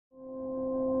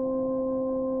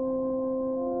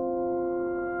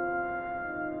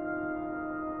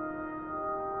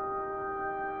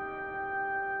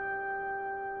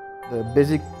The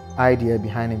basic idea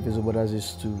behind Invisible Borders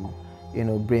is to,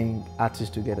 bring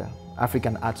artists together,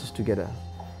 African artists together,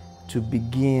 to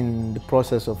begin the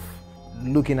process of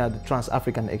looking at the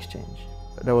trans-African exchange.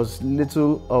 There was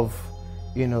little of,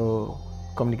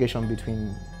 communication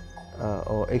between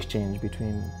or exchange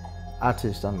between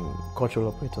artists and cultural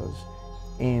operators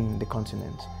in the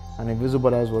continent, and Invisible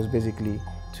Borders was basically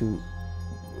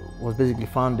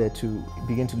founded to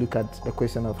begin to look at the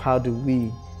question of how do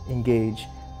we engage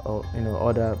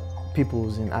other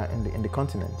peoples in the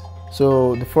continent.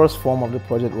 So the first form of the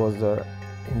project was the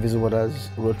Invisible Borders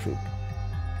road trip.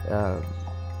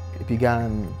 It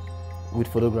began with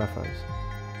photographers,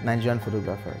 Nigerian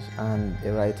photographers, and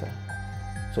a writer.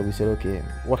 So we said, okay,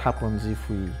 what happens if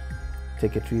we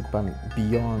take a trip and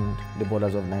beyond the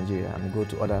borders of Nigeria and go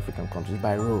to other African countries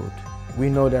by road? We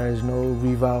know there is no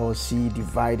river or sea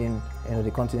dividing the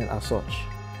continent as such.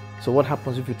 So what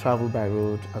happens if you travel by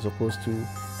road as opposed to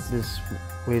these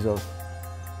ways of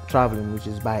traveling, which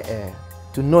is by air,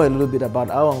 to know a little bit about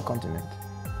our own continent?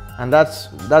 And that's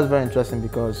very interesting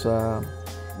because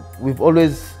we've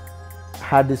always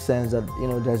had this sense that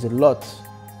there's a lot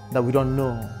that we don't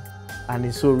know, and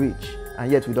it's so rich,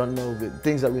 and yet we don't know. The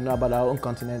things that we know about our own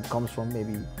continent comes from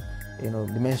maybe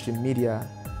the mainstream media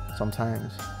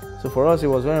sometimes. So for us, it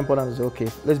was very important to say, okay,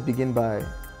 let's begin by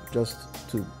just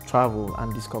to travel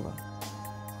and discover,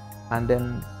 and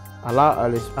then allow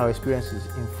our experiences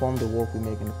inform the work we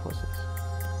make in the process.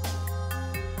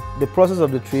 The process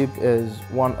of the trip is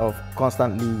one of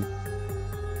constantly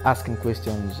asking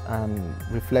questions and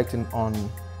reflecting on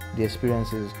the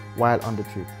experiences while on the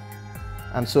trip.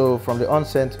 And so from the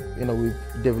onset, we've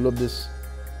developed this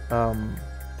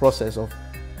process of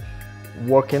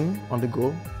working on the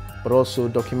go, but also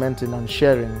documenting and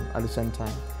sharing at the same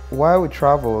time. While we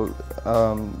travel,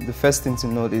 the first thing to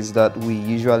note is that we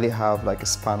usually have like a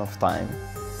span of time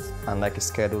and like a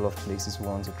schedule of places we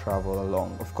want to travel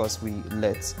along. Of course, we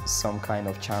let some kind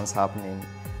of chance happening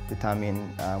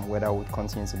determine whether we'll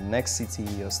continue to the next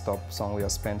city or stop somewhere or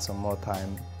spend some more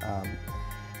time.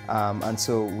 And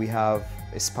so we have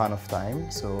a span of time.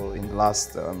 So in the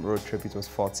last road trip, it was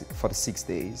 46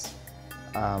 days.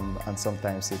 And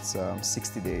sometimes it's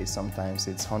 60 days, sometimes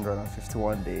it's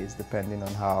 151 days, depending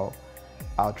on how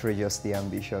outrageously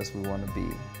ambitious we want to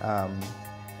be.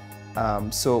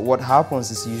 So what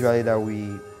happens is usually that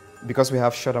because we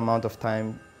have short amount of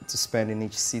time to spend in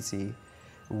each city,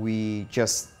 we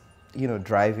just,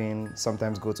 drive in,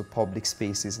 sometimes go to public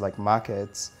spaces like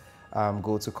markets,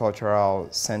 go to cultural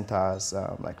centers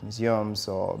like museums,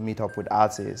 or meet up with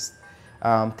artists.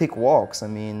 Take walks. I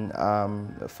mean,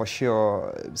 for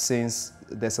sure, since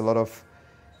there's a lot of,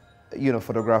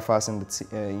 photographers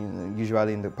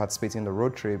usually participating in the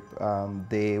road trip,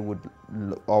 they would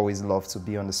always love to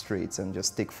be on the streets and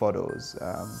just take photos,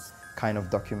 kind of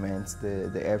document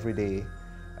the everyday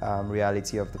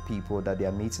reality of the people that they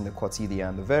are meeting, the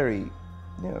quotidian, the very,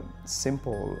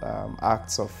 simple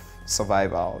acts of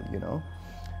survival,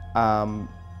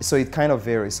 So it kind of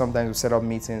varies. Sometimes we set up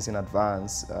meetings in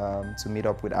advance to meet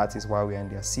up with artists while we're in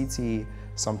their city.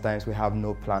 Sometimes we have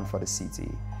no plan for the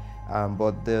city.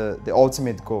 But the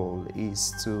ultimate goal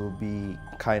is to be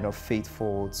kind of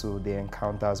faithful to the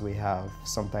encounters we have,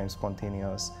 sometimes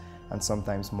spontaneous and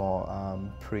sometimes more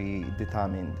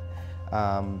predetermined.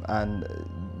 And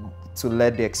to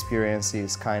let the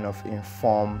experiences kind of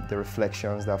inform the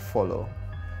reflections that follow.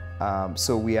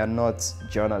 So we are not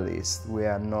journalists, we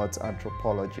are not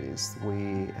anthropologists,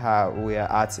 we are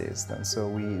artists, and so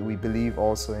we believe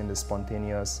also in the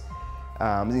spontaneity,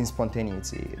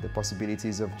 the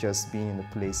possibilities of just being in the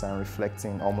place and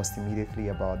reflecting almost immediately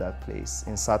about that place,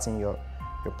 inserting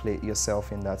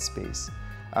yourself in that space.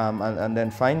 And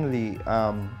then finally,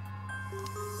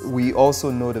 we also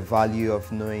know the value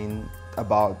of knowing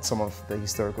about some of the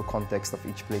historical context of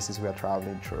each places we are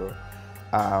traveling through.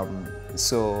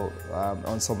 So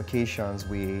on some occasions,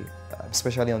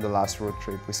 especially on the last road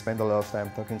trip, we spent a lot of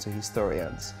time talking to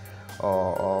historians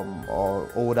or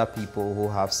older people who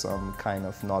have some kind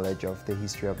of knowledge of the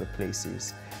history of the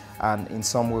places. And in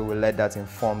some way, we let that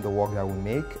inform the work that we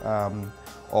make,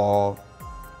 or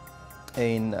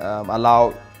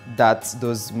allow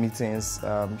those meetings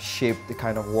shape the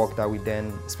kind of work that we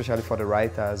then, especially for the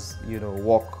writers,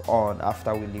 work on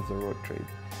after we leave the road trip.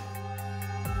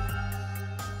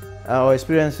 Our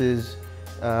experiences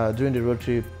during the road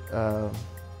trip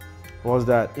was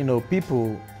that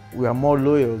people were more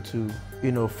loyal to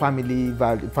family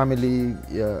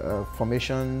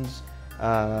formations,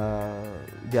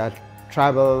 their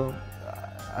tribal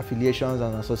affiliations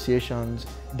and associations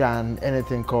than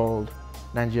anything called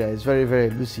Nigeria. It's very, very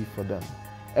elusive for them.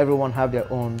 Everyone have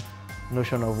their own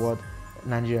notion of what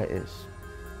Nigeria is.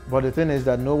 But the thing is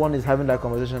that no one is having that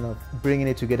conversation of bringing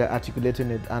it together, articulating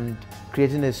it, and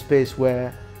creating a space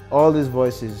where all these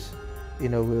voices,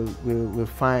 will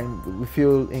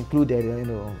feel included, in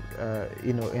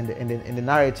the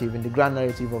narrative, in the grand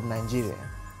narrative of Nigeria.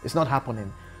 It's not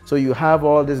happening. So you have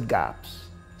all these gaps.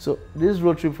 So this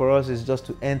road trip for us is just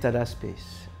to enter that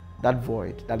space, that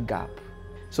void, that gap.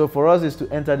 So for us is to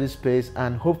enter this space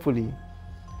and hopefully,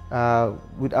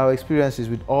 with our experiences,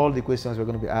 with all the questions we're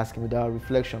going to be asking, with our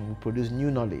reflection, we produce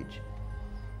new knowledge,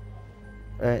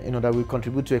 that will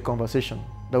contribute to a conversation,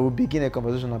 that will begin a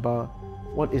conversation about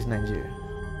what is Nigeria.